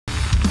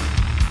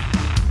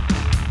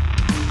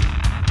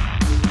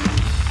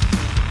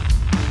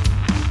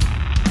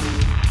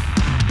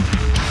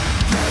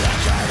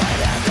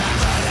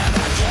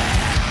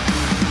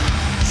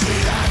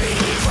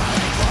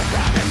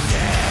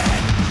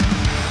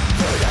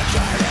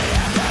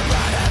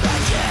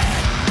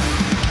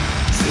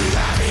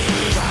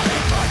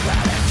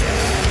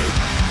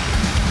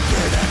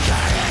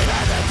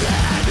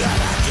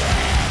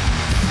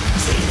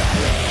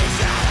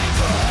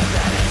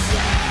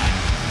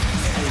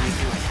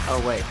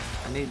Oh wait,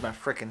 I need my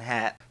frickin'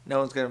 hat. No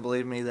one's gonna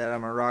believe me that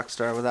I'm a rock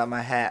star without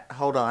my hat.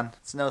 Hold on,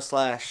 it's no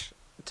slash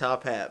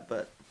top hat,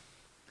 but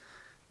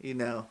you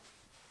know,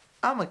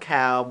 I'm a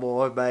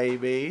cowboy,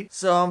 baby.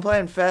 So I'm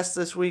playing Fest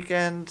this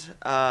weekend.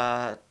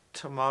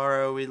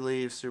 Tomorrow we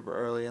leave super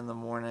early in the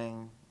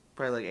morning,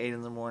 probably like 8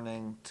 in the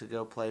morning, to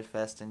go play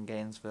Fest in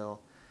Gainesville.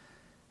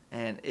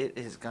 And it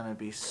is gonna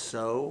be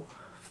so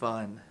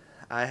fun.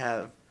 I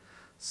have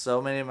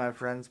so many of my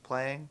friends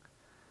playing.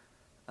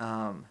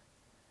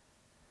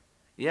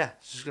 Yeah,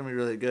 it's just gonna be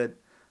really good.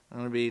 I'm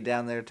gonna be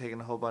down there taking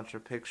a whole bunch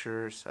of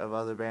pictures of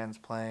other bands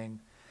playing,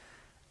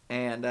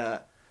 and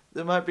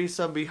there might be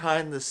some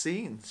behind the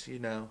scenes. You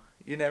know,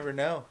 you never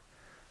know.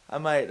 I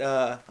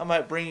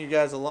might bring you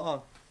guys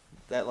along.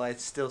 That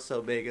light's still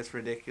so big, it's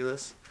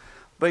ridiculous.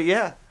 But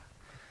yeah,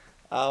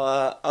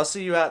 I'll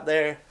see you out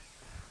there.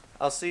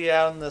 I'll see you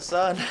out in the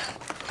sun.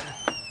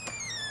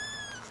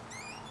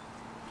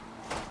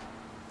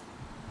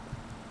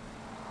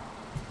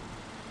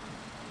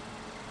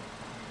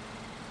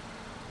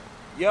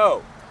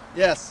 Yo,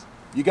 Yes.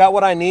 you got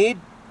what I need?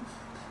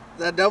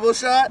 That double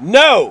shot?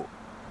 No!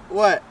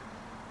 What?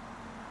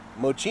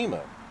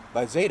 Mochima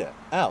by Zeta,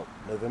 out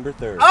November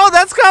 3rd. Oh,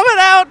 that's coming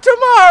out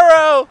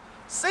tomorrow!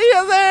 See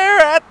you there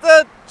at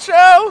the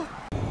show!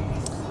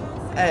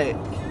 Hey,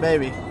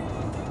 baby.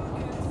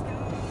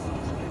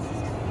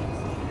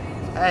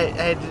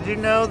 Hey, did you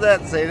know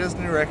that Zeta's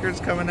new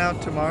record's coming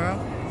out tomorrow?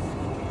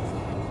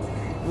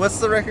 What's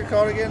the record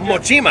called again?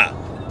 Mochima,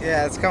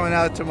 Yeah, it's coming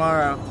out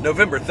tomorrow.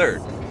 November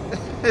 3rd.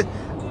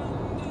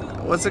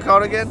 What's it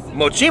called again?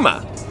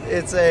 Mochima!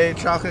 It's a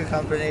chocolate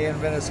company in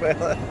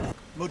Venezuela.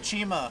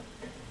 Mochima,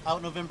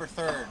 out November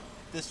 3rd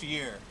this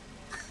year.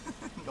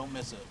 Don't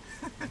miss it.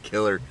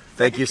 Killer.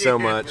 Thank you so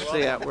much. So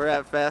yeah, we're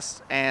at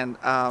Fest, and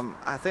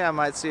I think I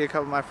might see a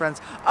couple of my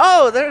friends.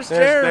 Oh, there's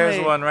Jeremy.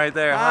 There's one right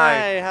there.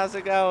 Hi, how's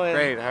it going?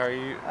 Great. How are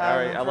you? All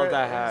right. I love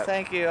that hat.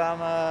 Thank you.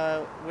 I'm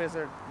a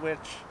wizard witch.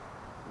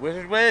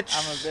 Wizard witch.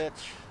 I'm a bitch.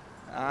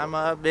 I'm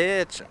a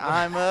bitch.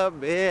 I'm a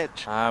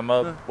bitch.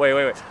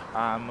 Wait.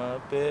 I'm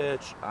a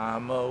bitch.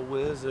 I'm a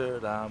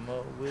wizard. I'm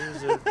a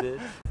wizard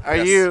bitch. Are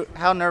you?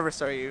 How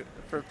nervous are you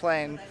for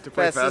playing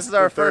Fest? This is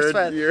our first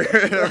Fest.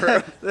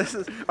 This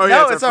is. Oh yeah,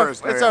 No, it's our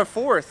first. It's our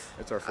fourth.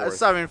 It's our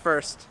fourth. I mean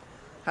first.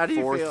 How do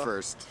you Fourth feel?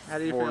 first. How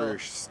do you feel?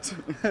 Forest.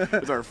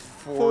 It's our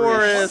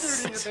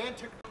Forest.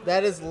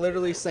 That is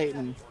literally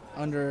Satan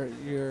under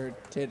your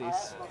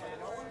titties.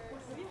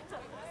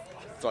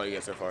 That's all you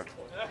get so far.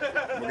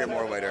 We'll get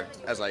more later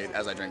as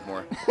I drink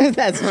more.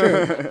 That's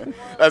true.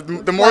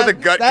 The more the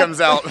gut comes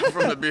out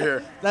from the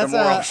beer, the more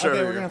I'll show okay,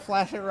 you. we're gonna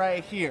flash it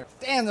right here.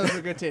 Damn, those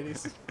are good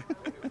titties.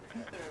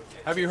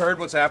 Have you heard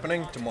what's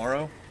happening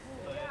tomorrow?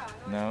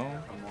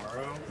 No.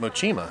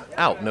 Mochima,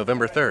 out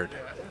November 3rd.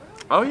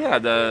 Oh yeah,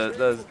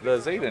 the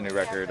Zeta new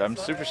record. I'm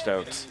super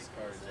stoked.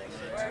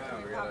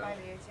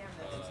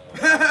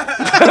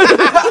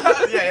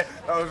 Yeah,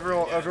 that was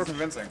real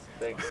convincing.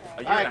 A year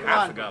All right, and a half come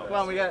on. ago. Come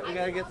on, we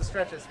gotta get the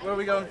stretches. Where are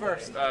we going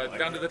first?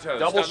 Down to the toes.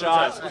 Double down to the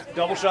toes. shot.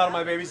 Double shot of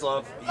my baby's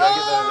love. You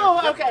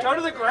Oh, okay. Toe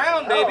to the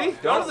ground, baby.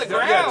 Toe to the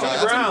ground. Yeah,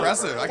 That's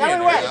impressive. I Tell can't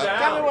me do when. that.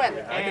 Tell me when.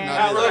 I could How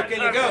not do low that.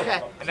 can you go?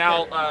 Okay. And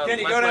now, Can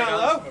you left go leg down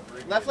up. low?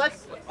 Left leg.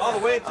 All the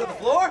way to the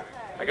floor?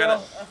 I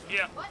gotta.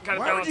 Yeah. Gotta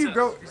Why would balance you it.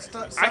 go?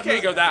 I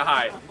can't go that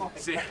high.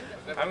 See,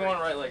 I'm going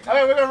right leg.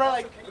 Okay, we're going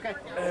right leg. Okay.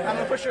 I'm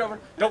gonna push you over.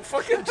 Don't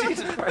fucking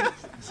Jesus Christ.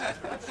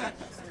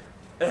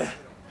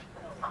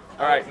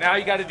 All right, now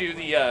you got to do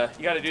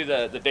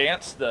the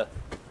dance, the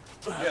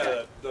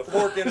Yeah, the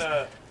fork in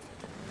a.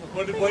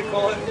 What did Blake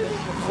call it?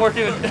 fork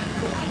in it.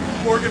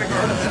 Fork in a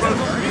garden.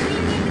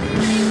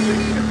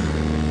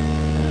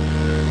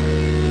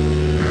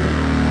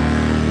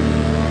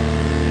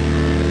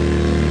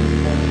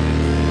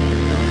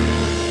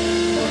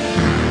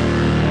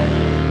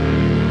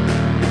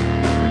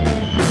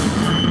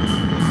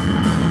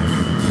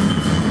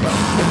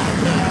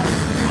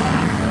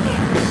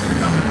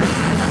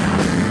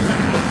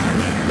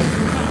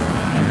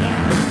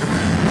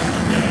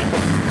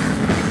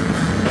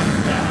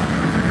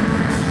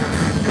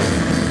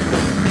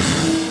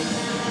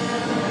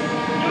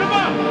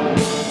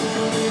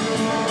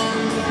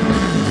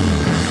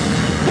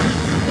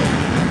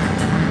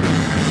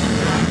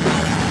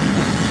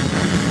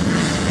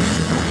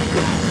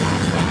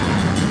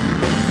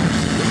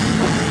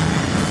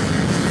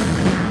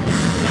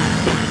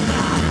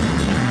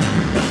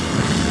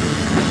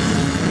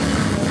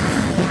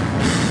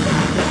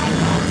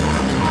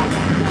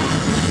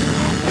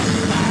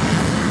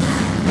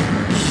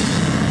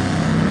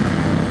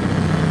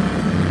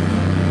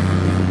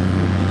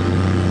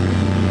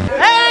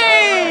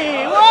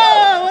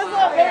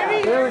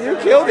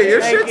 Killed it.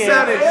 Your shit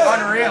sounded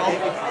unreal.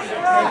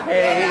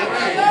 Hey.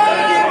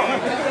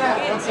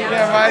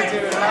 Yeah, mine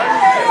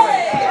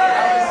too.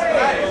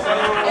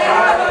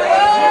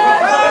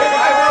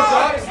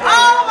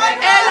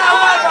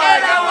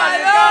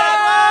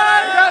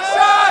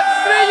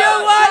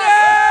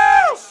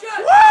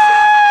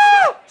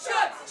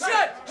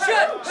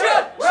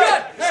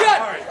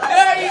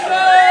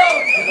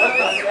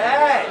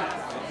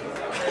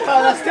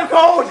 Oh, that's it's too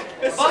cold.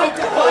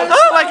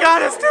 Oh my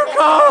God, it's too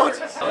cold.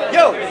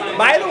 Yo,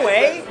 by the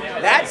way,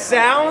 that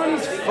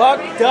sounds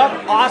fucked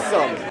up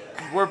awesome.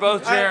 We're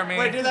both Jeremy.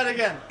 Wait, do that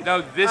again.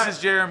 No, this is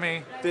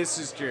Jeremy. This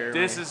is Jeremy.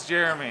 This is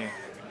Jeremy.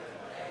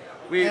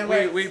 We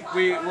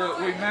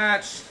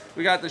matched.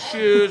 We got the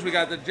shoes. We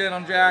got the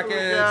denim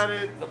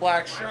jackets. The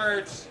black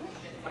shirts.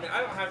 I mean,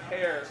 I don't have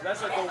hair, so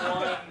that's like the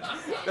one.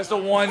 That's the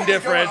one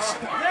difference.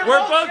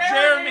 We're both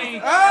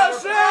Jeremy. Oh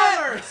shit!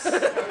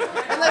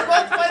 And they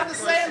both play in the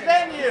same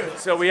venue.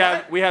 So we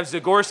have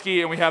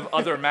Zagorski and we have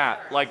other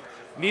Matt. Like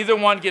neither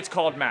one gets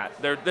called Matt.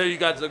 There you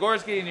got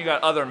Zagorski and you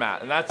got other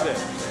Matt, and that's it.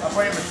 I'm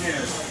playing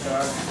machinist.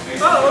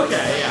 Oh,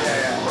 okay,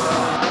 yeah.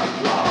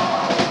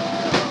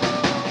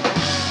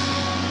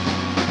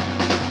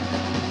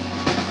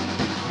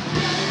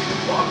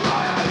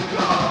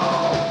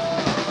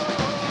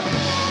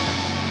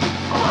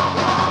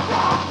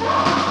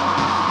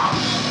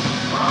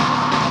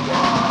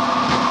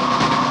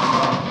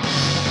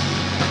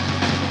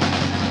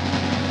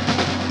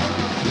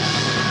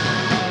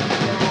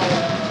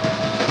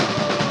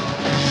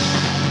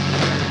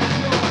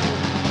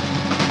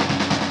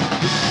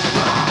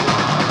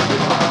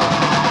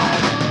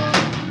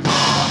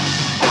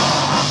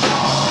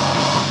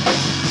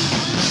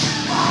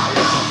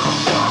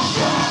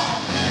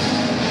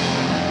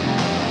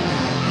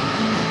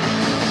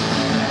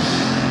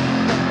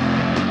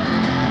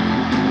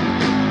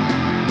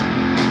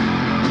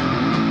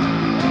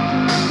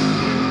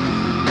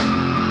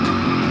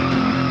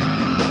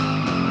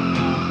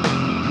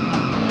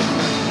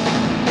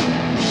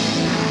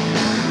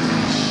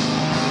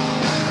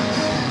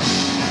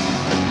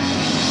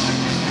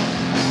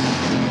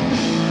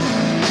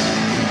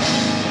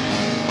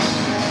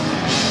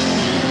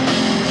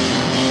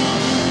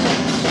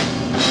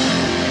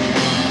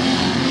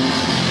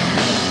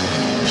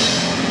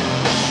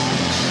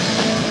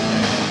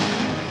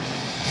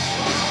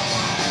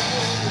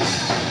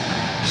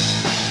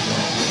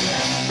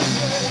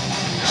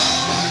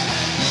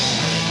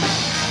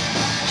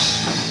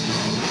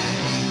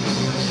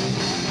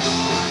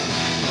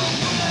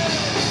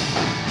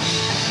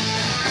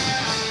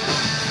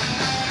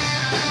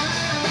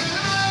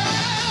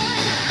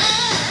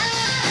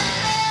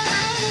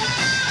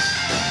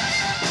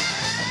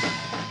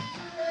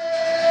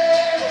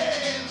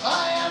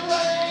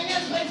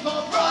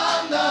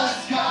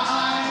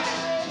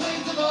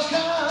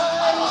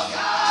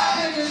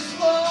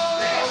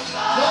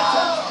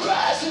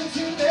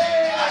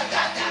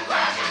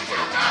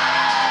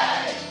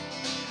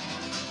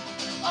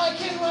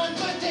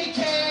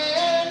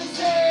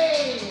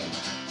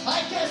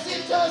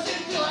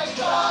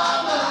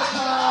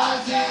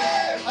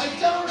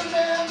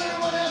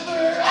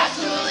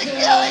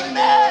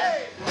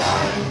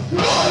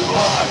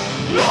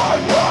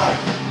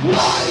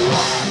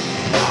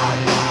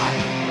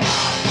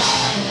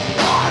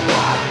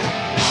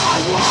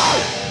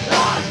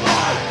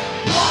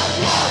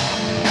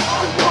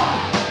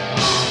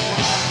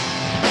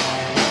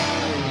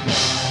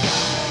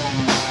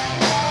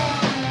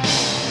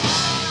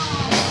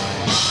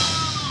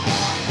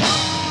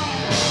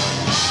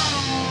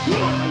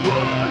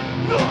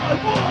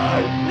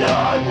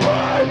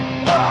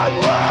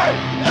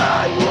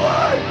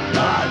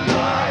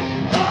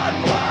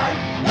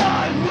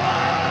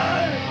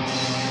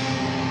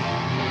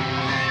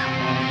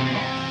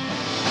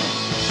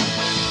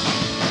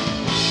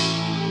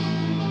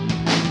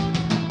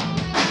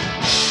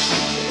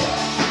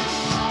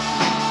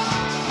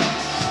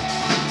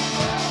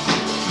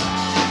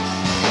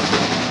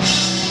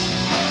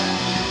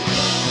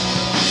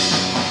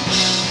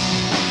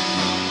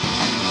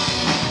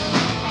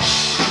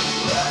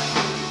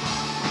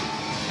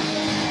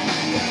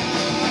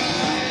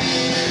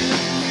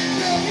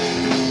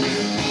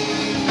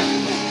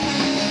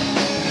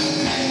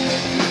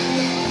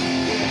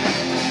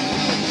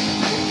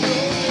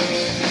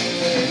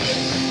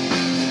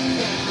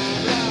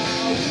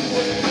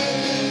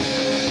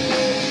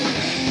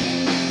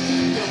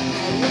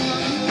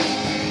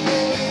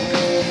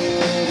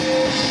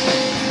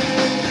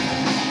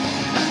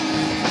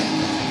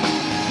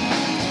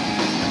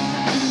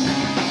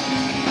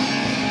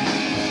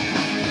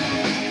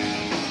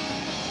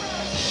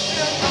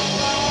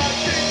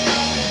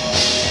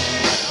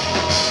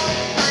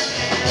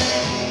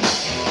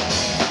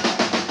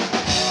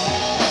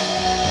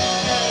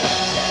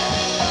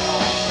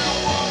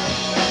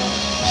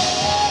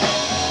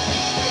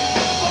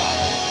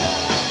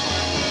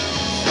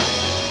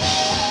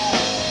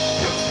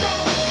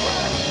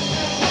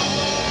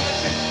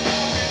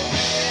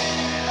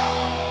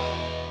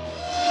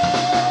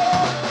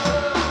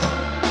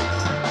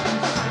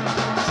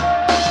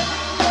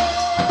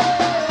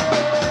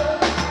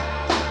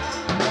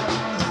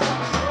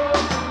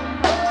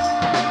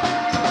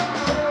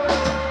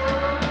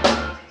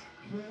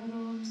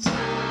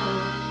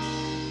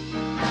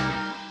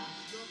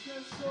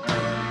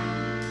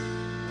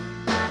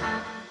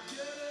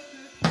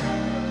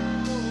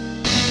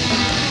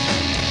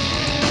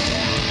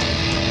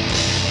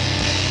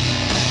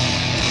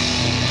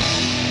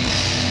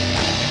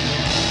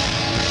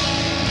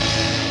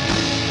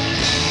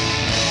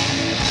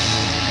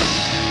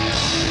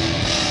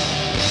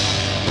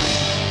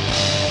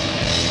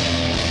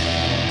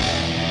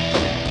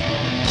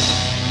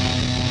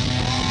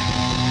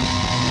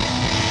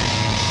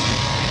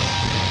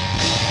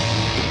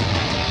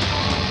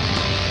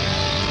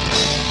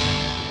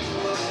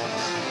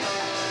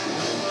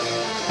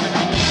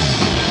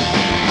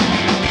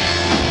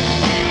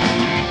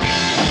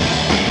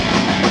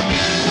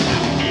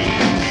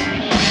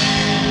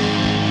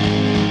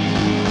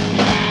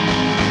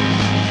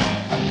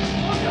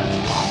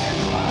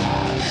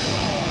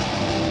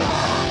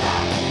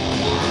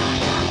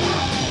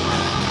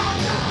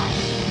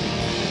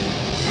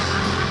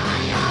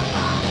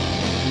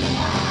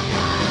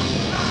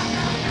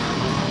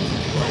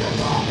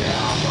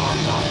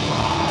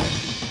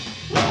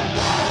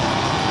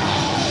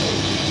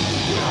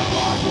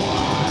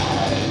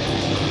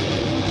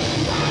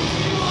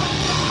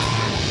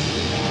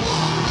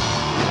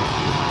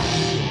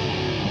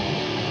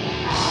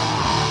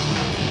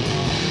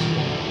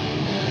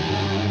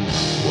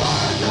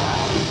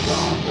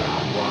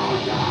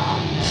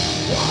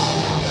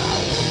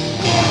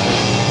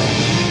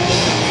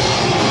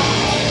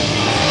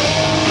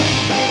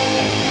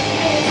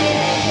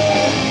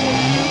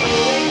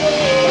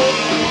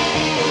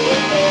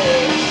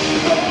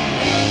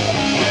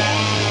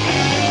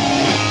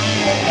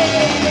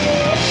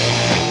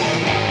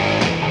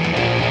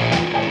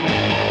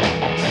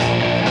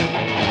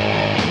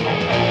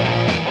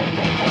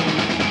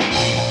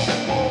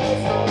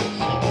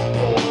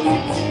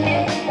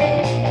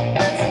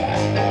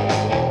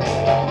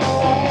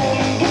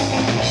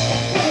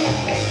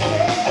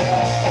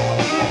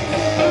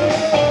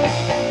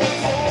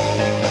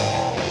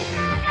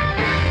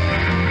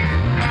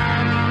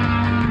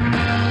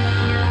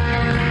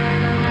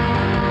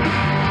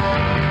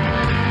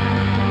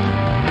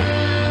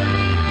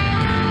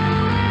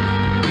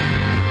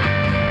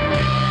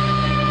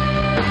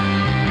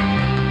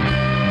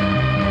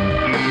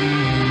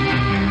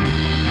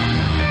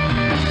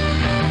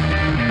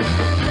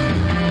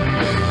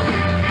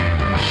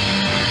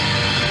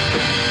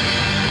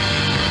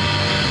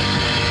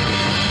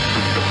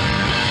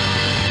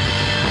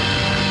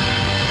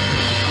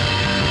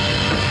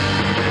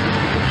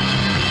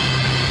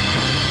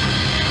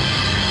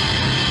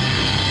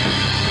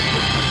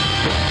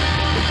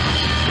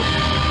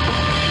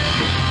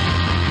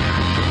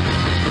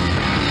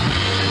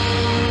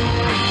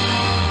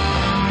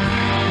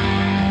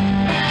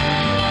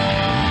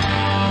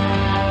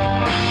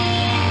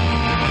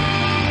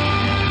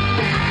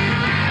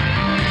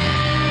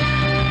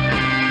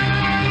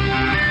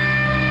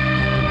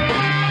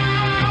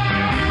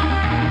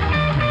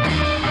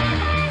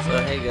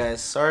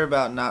 Sorry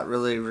about not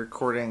really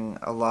recording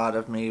a lot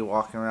of me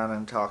walking around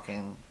and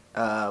talking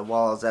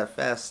while I was at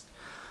Fest.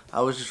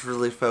 I was just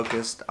really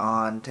focused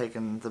on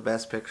taking the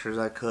best pictures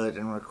I could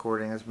and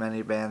recording as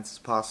many bands as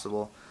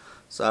possible.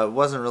 So I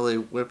wasn't really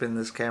whipping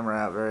this camera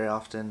out very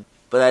often.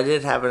 But I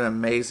did have an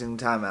amazing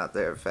time out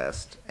there at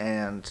Fest.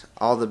 And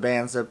all the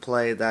bands that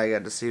played that I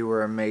got to see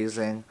were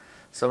amazing.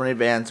 So many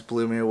bands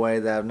blew me away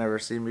that I've never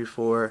seen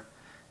before.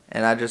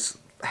 And I just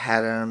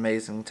had an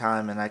amazing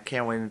time, and I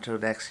can't wait until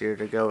next year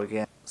to go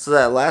again. So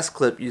that last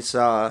clip you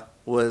saw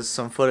was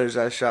some footage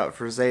I shot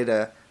for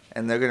Zeta,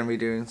 and they're going to be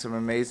doing some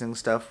amazing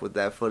stuff with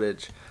that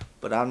footage.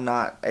 But I'm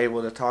not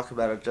able to talk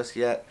about it just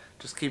yet.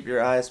 Just keep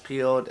your eyes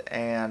peeled,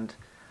 and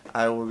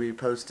I will be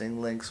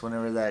posting links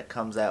whenever that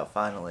comes out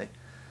finally.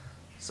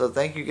 So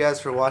thank you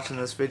guys for watching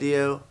this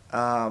video.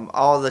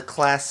 All the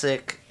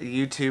classic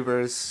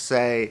YouTubers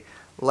say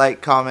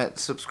like, comment,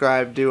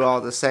 subscribe, do all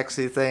the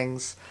sexy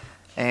things.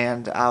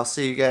 And I'll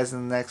see you guys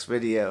in the next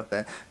video.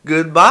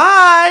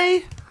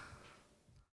 Goodbye!